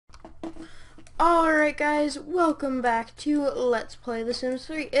Alright guys, welcome back to Let's Play The Sims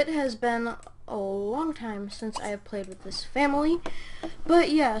 3. It has been a long time since I have played with this family. But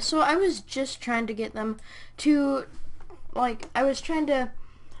yeah, so I was just trying to get them to, I was trying to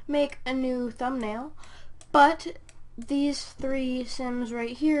make a new thumbnail. But these three Sims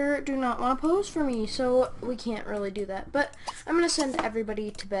right here do not want to pose for me, so we can't really do that. But I'm going to send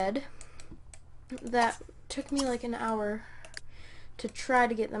everybody to bed. That took me like an hour to try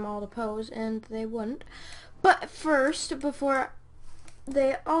to get them all to pose, and they wouldn't. But first, before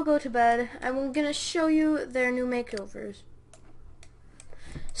they all go to bed, I'm going to show you their new makeovers.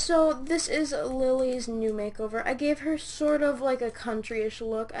 So this is Lily's new makeover. I gave her sort of like a countryish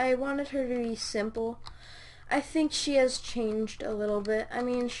look. I wanted her to be simple. I think she has changed a little bit. I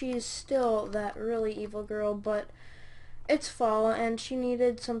mean, she's still that really evil girl, but it's fall and she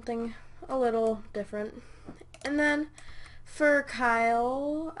needed something a little different. And then for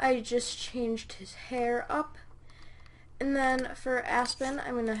Kyle, I just changed his hair up. And then for Aspen,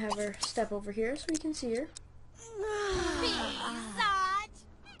 I'm going to have her step over here so we can see her.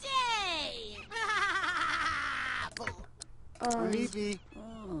 Creepy.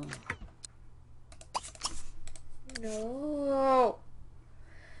 No.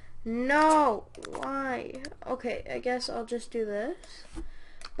 No. Why? Okay, I guess I'll just do this.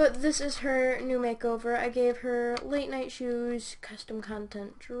 But this is her new makeover. I gave her late night shoes, custom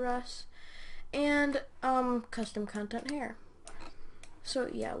content dress, and custom content hair. So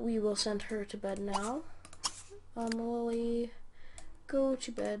yeah, we will send her to bed now. Lily, go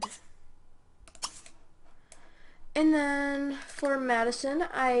to bed. And then for Madison,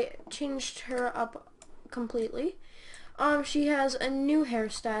 I changed her up completely. She has a new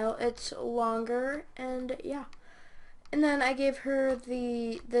hairstyle. It's longer, and yeah. And then I gave her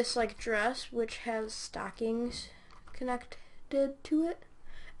this like dress which has stockings connected to it,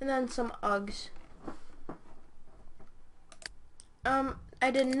 and then some Uggs.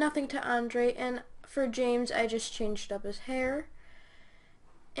 I did nothing to Andre, and for James I just changed up his hair.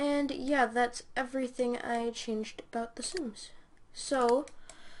 And yeah, that's everything I changed about The Sims. So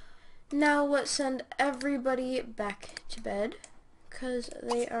now let's send everybody back to bed, because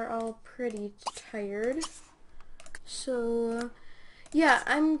they are all pretty tired. So yeah,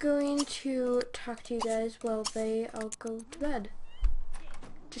 I'm going to talk to you guys while they all go to bed.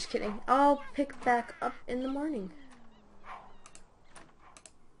 Just kidding. I'll pick back up in the morning.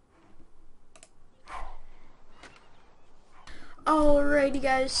 Alrighty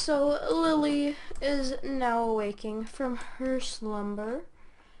guys, so Lily is now awaking from her slumber,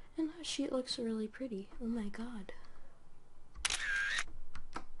 and she looks really pretty. Oh my god.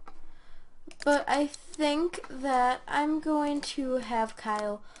 But I think that I'm going to have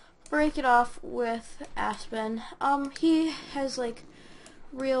Kyle break it off with Aspen. He has like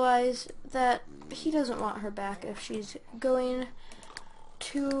realized that he doesn't want her back if she's going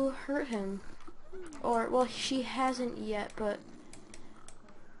to hurt him. Or, well, she hasn't yet, but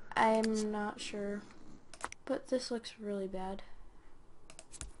I'm not sure. But this looks really bad.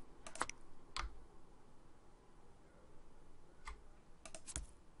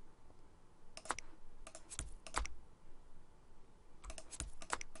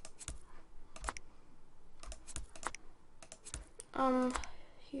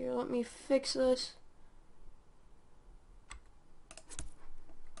 Here, let me fix this.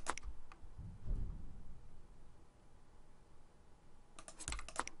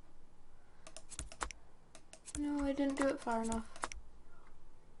 No, I didn't do it far enough.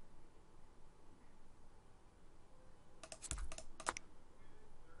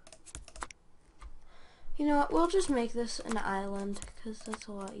 You know what, we'll just make this an island, because that's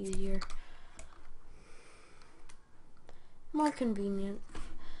a lot easier. More convenient,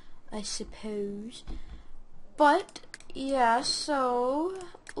 I suppose. But yeah, so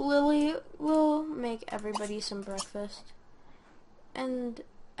Lily will make everybody some breakfast, and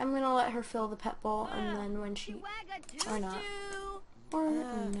I'm gonna let her fill the pet bowl, and then when she or not,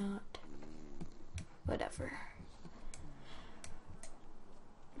 whatever.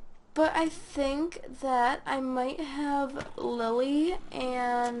 But I think that I might have Lily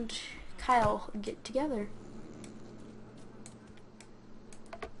and Kyle get together.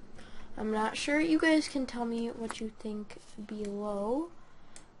 I'm not sure. You guys can tell me what you think below.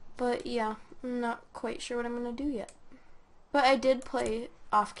 But yeah, I'm not quite sure what I'm going to do yet. But I did play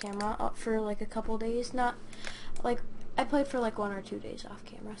off camera for like a couple days. Not like, I played for like 1 or 2 days off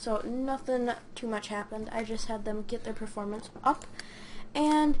camera. So nothing too much happened. I just had them get their performance up.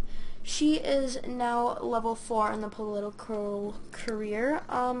 And she is now level 4 in the political career.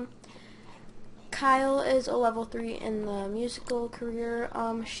 Kyle is a level 3 in the musical career.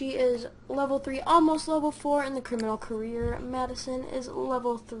 She is level 3, almost level 4 in the criminal career. Madison is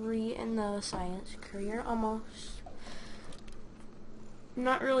level 3 in the science career, almost.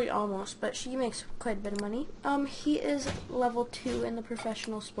 Not really almost, but she makes quite a bit of money. He is level 2 in the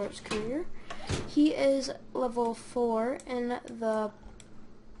professional sports career. He is level 4 in the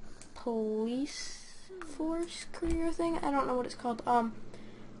police force career thing. I don't know what it's called.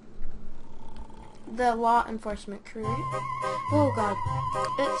 The law enforcement career. Oh god.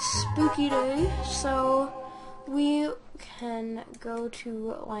 It's spooky day, so we can go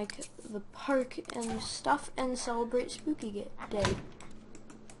to, like, the park and stuff and celebrate spooky day.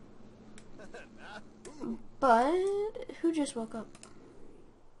 But who just woke up?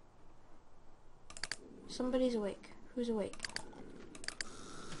 Somebody's awake. Who's awake?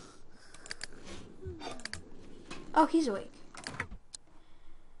 Oh, he's awake.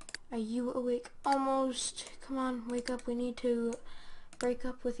 Are you awake? Almost. Come on, wake up. We need to break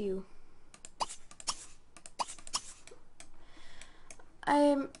up with you.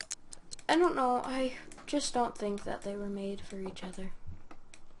 I don't know. I just don't think that they were made for each other.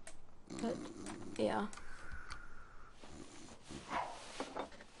 But, yeah.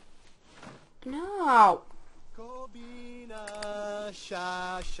 No!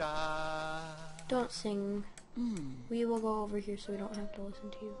 Don't sing. We will go over here so we don't have to listen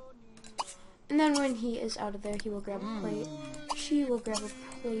to you. And then when he is out of there, he will grab a plate. She will grab a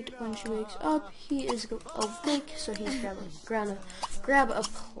plate when she wakes up. He is awake, so he's gonna grab a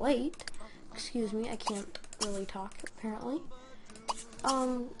plate. Excuse me, I can't really talk, apparently.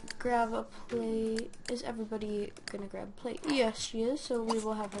 Grab a plate. Is everybody gonna grab a plate? Yes, she is, so we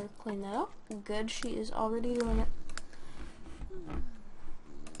will have her clean that up. Good, she is already doing it.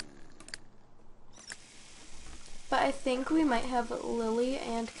 But I think we might have Lily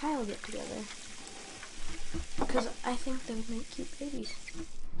and Kyle get together. Because I think they would make cute babies.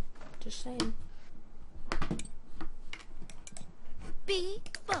 Just saying.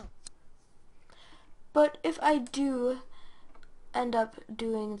 But if I do end up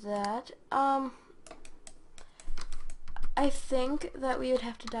doing that, I think that we would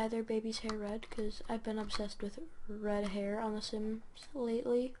have to dye their baby's hair red, because I've been obsessed with red hair on The Sims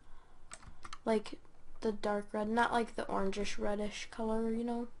lately. Like the dark red, not like the orangish reddish color, you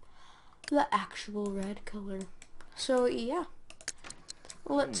know, the actual red color. So yeah,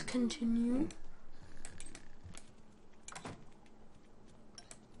 let's continue.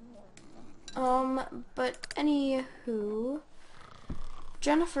 But anywho,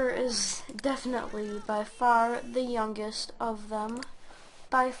 Jennifer is definitely by far the youngest of them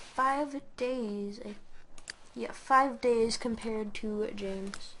by 5 days. Yeah, 5 days compared to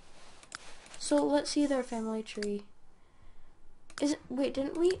James. So let's see their family tree. Wait,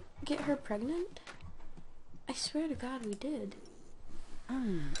 didn't we get her pregnant? I swear to God we did.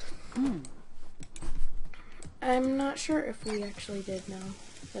 I'm not sure if we actually did now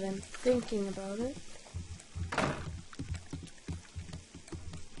that I'm thinking about it.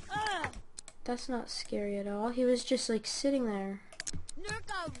 That's not scary at all. He was just like sitting there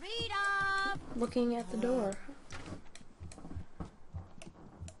looking at the door.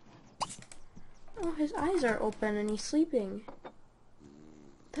 Oh, his eyes are open and he's sleeping.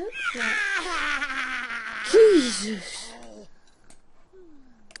 That's not... Jesus!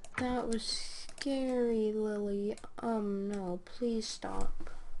 That was scary, Lily. No, please stop.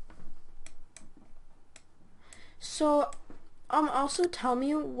 So, also tell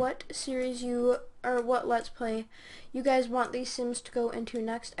me what series or what Let's Play you guys want these Sims to go into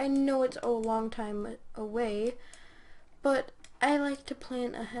next. I know it's a long time away, but I like to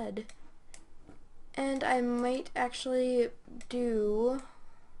plan ahead. And I might actually do,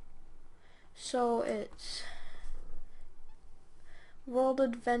 so it's World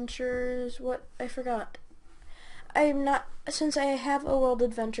Adventures, I forgot. Since I have a World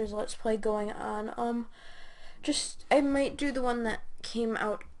Adventures Let's Play going on, I might do the one that came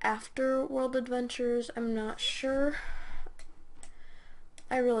out after World Adventures. I'm not sure.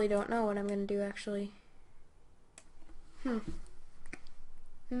 I really don't know what I'm gonna do, actually.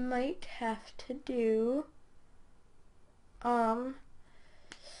 Might have to do,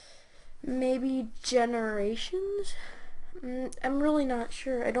 maybe Generations? I'm really not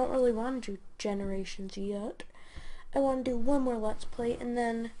sure. I don't really want to do Generations yet. I want to do one more Let's Play and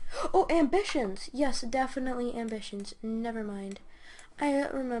then... Oh, Ambitions! Yes, definitely Ambitions. Never mind. I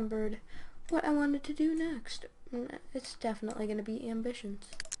remembered what I wanted to do next. It's definitely going to be Ambitions.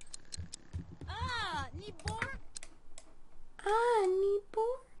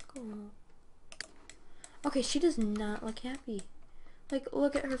 Niborgo. Okay, she does not look happy. Like,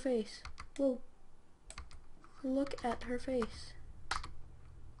 look at her face. Whoa. Look at her face.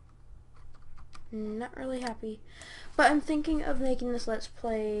 Not really happy. But I'm thinking of making this Let's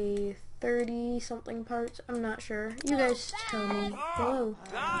Play 30 something parts. I'm not sure. You guys tell me below.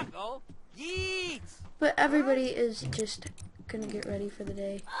 But everybody is just gonna get ready for the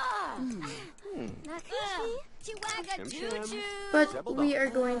day. But we are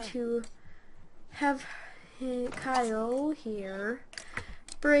going to have Kyle here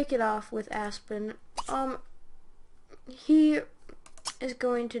break it off with Aspen. He is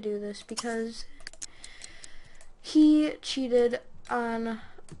going to do this because he cheated on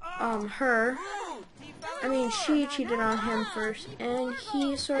her. I mean, she cheated on him first, and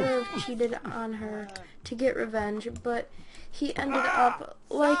he sort of cheated on her to get revenge, but he ended up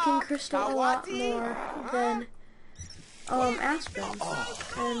liking Crystal a lot more than Aspen,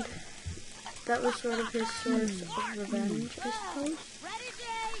 and that was sort of his source of revenge, I suppose.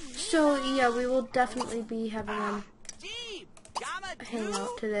 So yeah, we will definitely be having them hang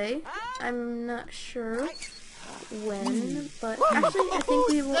out today. I'm not sure when, but actually I think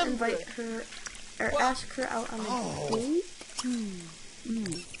we will invite her or ask her out on a date.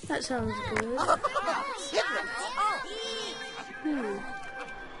 That sounds good.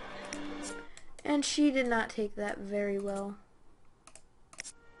 And she did not take that very well.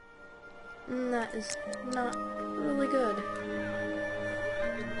 And that is not really good.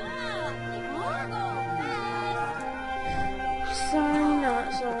 Sorry,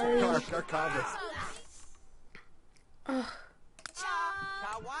 not sorry. Ugh.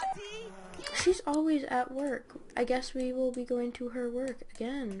 She's always at work. I guess we will be going to her work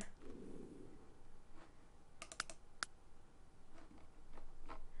again.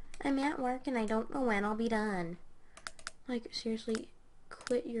 I'm at work and I don't know when I'll be done. Like, seriously,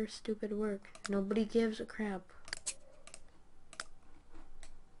 quit your stupid work. Nobody gives a crap.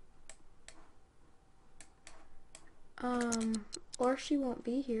 Or she won't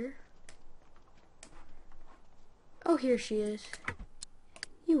be here. Oh, here she is.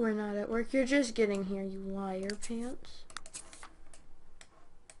 You were not at work. You're just getting here, you liar pants.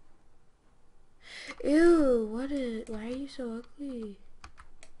 Ew, why are you so ugly?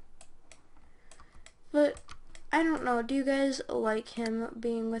 But, I don't know, do you guys like him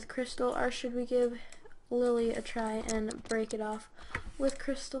being with Crystal, or should we give Lily a try and break it off with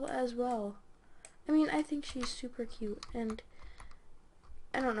Crystal as well? I mean, I think she's super cute, and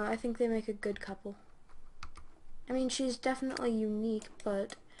I don't know, I think they make a good couple. I mean, she's definitely unique,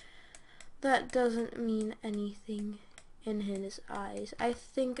 but that doesn't mean anything in his eyes. I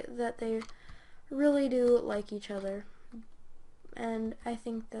think that they really do like each other, and I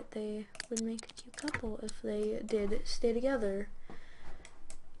think that they would make a cute couple if they did stay together.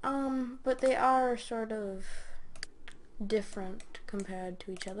 But they are sort of different compared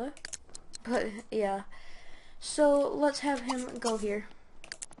to each other. But, yeah. So, let's have him go here.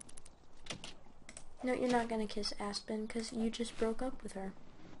 No, you're not gonna kiss Aspen, because you just broke up with her.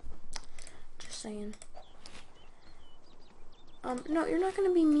 Just saying. No, you're not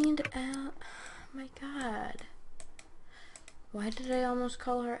gonna be mean to oh my god. Why did I almost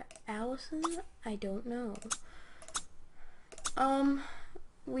call her Allison? I don't know.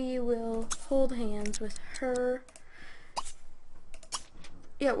 We will hold hands with her.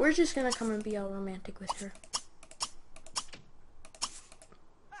 Yeah, we're just gonna come and be all romantic with her.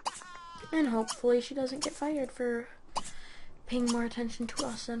 And hopefully she doesn't get fired for paying more attention to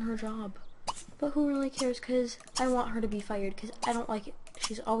us than her job. But who really cares, because I want her to be fired, because I don't like it.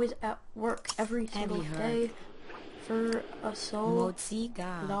 She's always at work every single day for so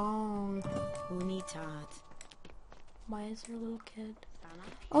long. Why is there a little kid?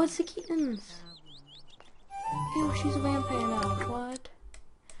 Oh, it's the kittens. Ew, she's a vampire now. What?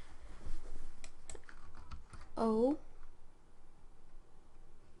 Oh.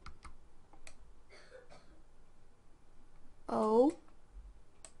 Oh.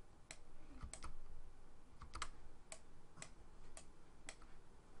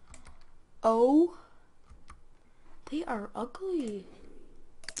 Oh. They are ugly.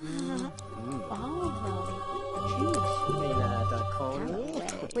 All of them. Jeez.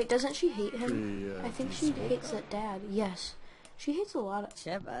 Wait, doesn't she hate him? I think she hates that dad. Yes. She hates a lot of...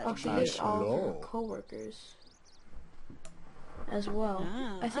 Oh, she hates all of her co-workers as well.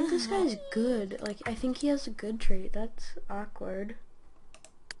 I think this guy's good. Like, I think he has a good trait. That's awkward.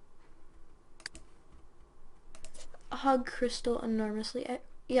 Hug Crystal enormously.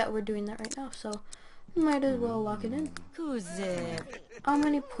 Yeah, we're doing that right now, so might as well lock it in. How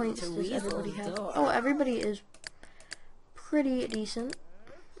many points does everybody have? Oh, everybody is pretty decent.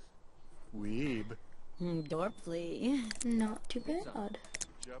 Weeb. Dorply. Not too bad.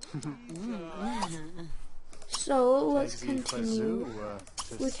 So let's Taxi continue.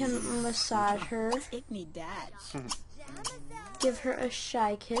 Fazoo, We can massage her, Ik niet dat. give her a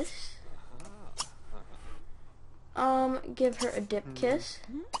shy kiss, give her a dip kiss,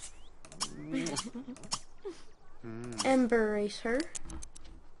 embrace her,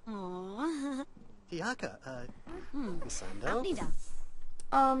 Aww. Tiaka, Sando? Niet dat.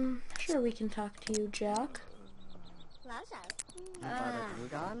 sure, we can talk to you, Jack.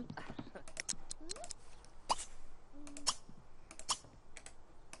 Rugan?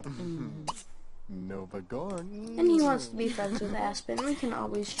 Nova Gorn. And he wants to be friends with Aspen. We can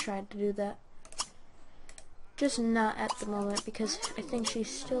always try to do that. Just not at the moment because I think she's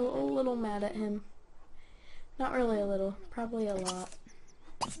still a little mad at him. Not really a little, probably a lot.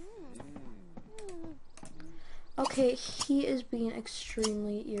 Okay, he is being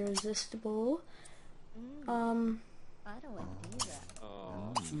extremely irresistible. What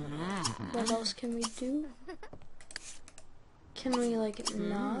else can we do? Can we like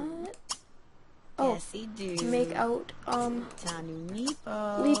not? Oh, Yes, he do. make out, Tanu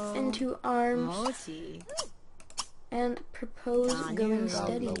Meepo. leap into arms Moti. and propose going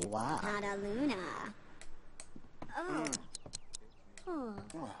steady. Nada Luna. Oh. Oh.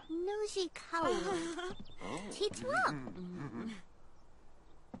 Nushi Kawa. Titwa.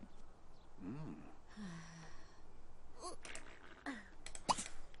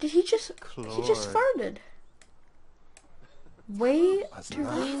 Did he just farted? Wait to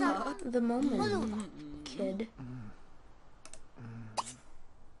read the moment, kid.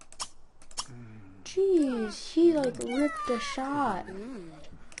 Jeez, he like ripped a shot.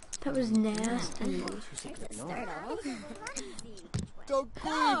 That was nasty.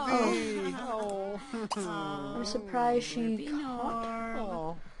 I'm surprised she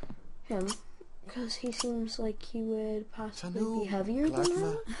caught him. Because he seems like he would possibly be heavier than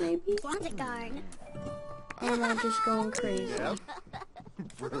her, maybe? Guard. Or am I just going crazy? Yep.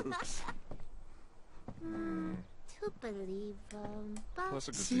 Bruce. To believe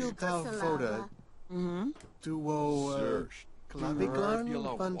Silta Voda. Duo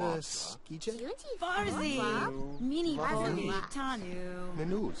Klavigan Vanda Skije? Farzi. Mini Farzi. Tanu.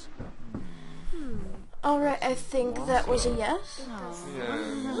 Menus. Alright, I think that was a yes.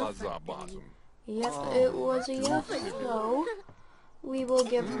 Yep, it was a yes. So, we will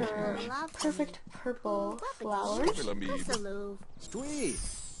give her perfect purple flowers. Sweet.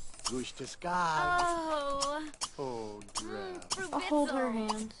 Gush to sky. Oh. Oh, grab. I'll hold her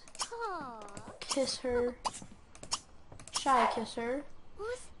hands. Kiss her. Shy kiss her.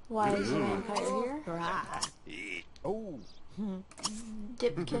 Why is the vampire here? Right. Oh.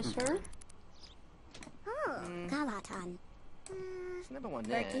 Dip kiss her. Galatan. Never one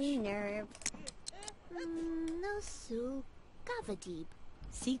Berky nerve. No su. Gavadeep.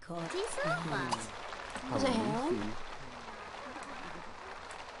 Seiko. Tisapa. Is it Helen?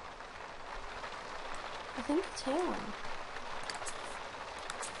 I think it's Helen.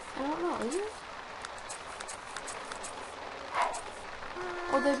 I don't know, is it?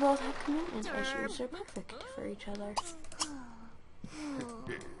 Oh, they both have commitment issues. They're perfect for each other.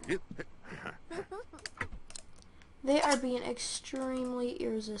 They are being extremely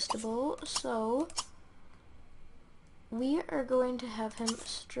irresistible, so we are going to have him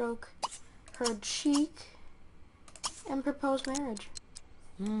stroke her cheek and propose marriage.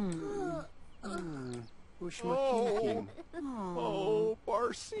 Ushmakinkin. Oh,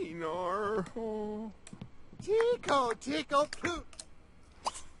 Barcinar. Oh. Tico, Ploot.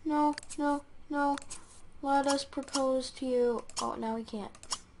 No, no, no. Let us propose to you. Oh, now we can't.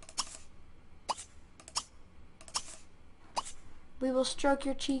 We will stroke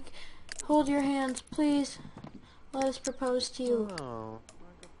your cheek. Hold your hands, please. Let us propose to you. Oh.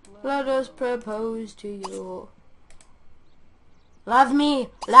 Let us propose to you. Love me,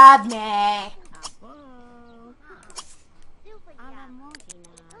 love me.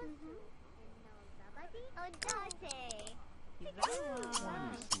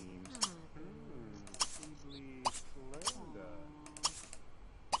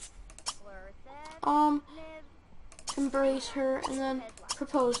 Embrace her and then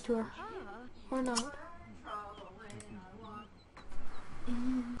propose to her. Or not.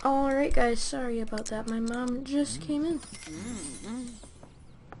 Alright guys, sorry about that. My mom just came in.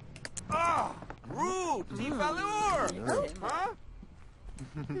 Ah! Rude! Valor!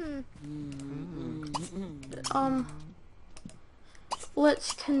 Huh?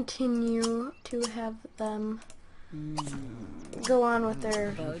 Let's continue to have them go on with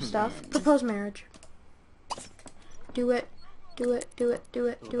their stuff. Propose marriage. Do it. Do it. Do it. Do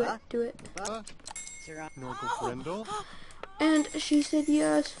it. Do it. Do it. Norgal Brindle. And she said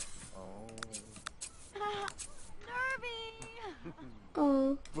yes.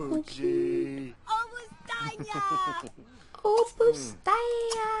 Oh, Poochie. oh,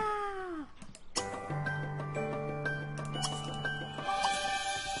 Bustaya!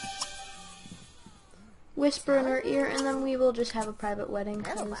 Whisper in her ear, and then we will just have a private wedding.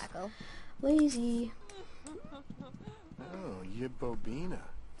 Hello, 'Cause Wacko. lazy. Oh, Yibobina.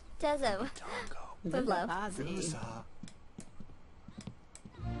 Tezo. Tongo. Pueblo. Ozzy. Usa.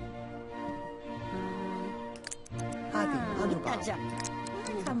 Taja.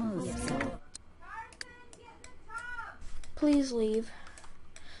 Kamuso. Please leave.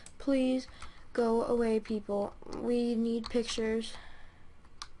 Please go away, people. We need pictures.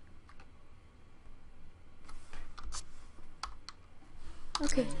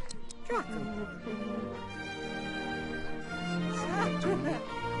 Okay.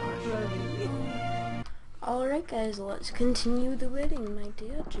 Alright guys, let's continue the wedding. My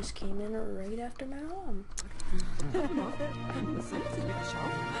dad just came in right after my mom.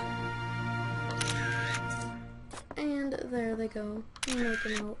 And there they go,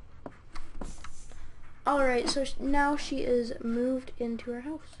 making out. Alright, so now she is moved into her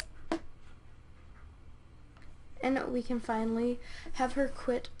house. And we can finally have her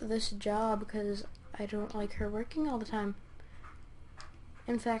quit this job because I don't like her working all the time.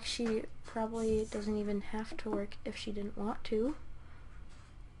 In fact, she probably doesn't even have to work if she didn't want to.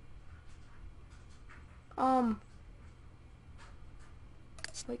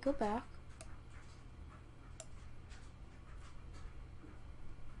 Wait, go back.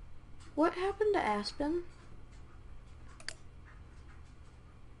 What happened to Aspen?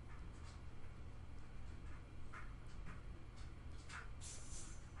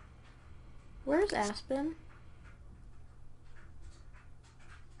 Where's Aspen?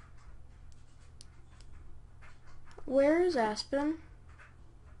 Where is Aspen?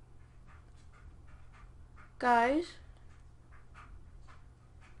 Guys?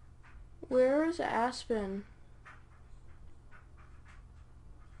 Where is Aspen?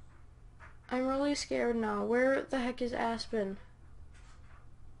 I'm really scared now. Where the heck is Aspen?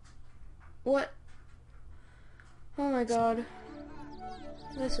 What? Oh my god.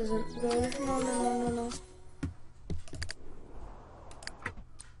 This isn't good. No, no, no, no, no.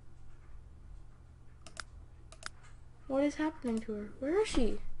 What is happening to her? Where is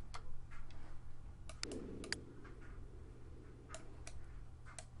she?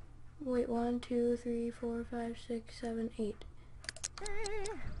 Wait, 1, 2, 3, 4, 5, 6, 7, 8.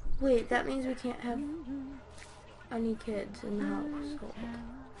 Wait, that means we can't have any kids in the household.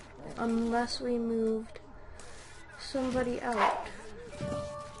 Unless we moved somebody out.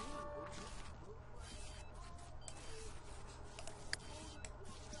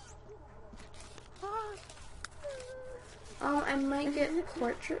 I might get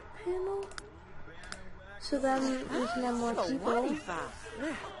portrait panel. So then we can have more people.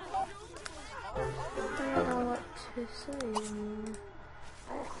 I don't know what to say.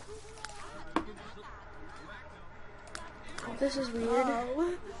 This is weird.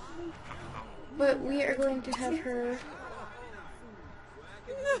 But we are going to have her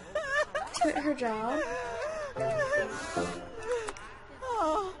quit her job.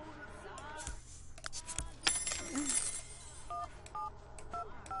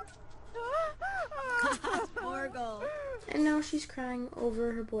 And now she's crying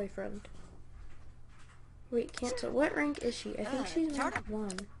over her boyfriend. Wait, cancel. What rank is she? I think she's rank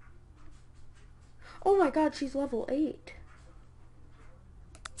 1. Oh my god, she's level 8.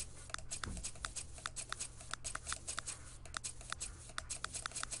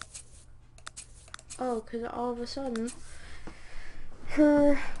 Oh, because all of a sudden,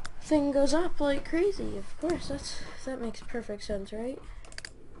 her thing goes up like crazy. Of course, that makes perfect sense, right?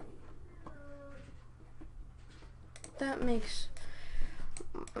 That makes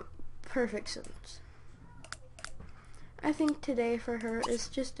perfect sense. I think today for her is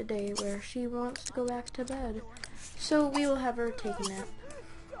just a day where she wants to go back to bed. So we will have her take a nap.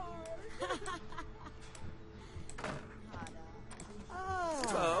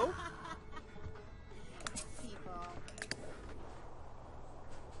 Hello?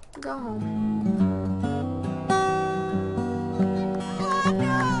 Go home.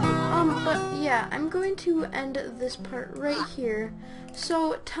 But yeah, I'm going to end this part right here.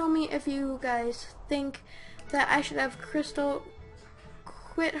 So tell me if you guys think that I should have Crystal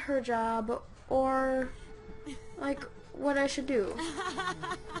quit her job, or like what I should do.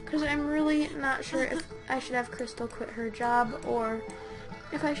 Because I'm really not sure if I should have Crystal quit her job or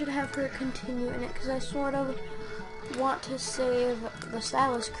if I should have her continue in it, because I sort of want to save the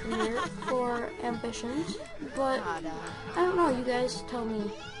stylist career for ambitions. But I don't know, you guys tell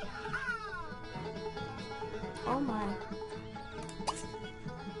me. Oh my.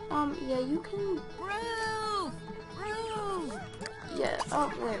 Yeah, you can... Yeah,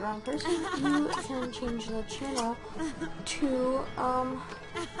 oh, wait, wrong person. You can change the channel to,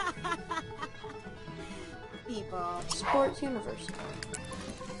 People. Sports Universe.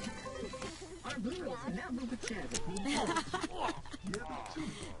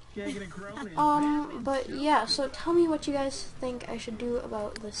 But yeah, so tell me what you guys think I should do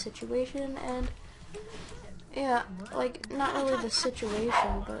about the situation, and yeah, like, not really the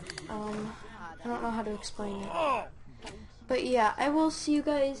situation, but, I don't know how to explain it. But yeah, I will see you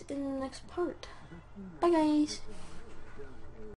guys in the next part. Bye guys!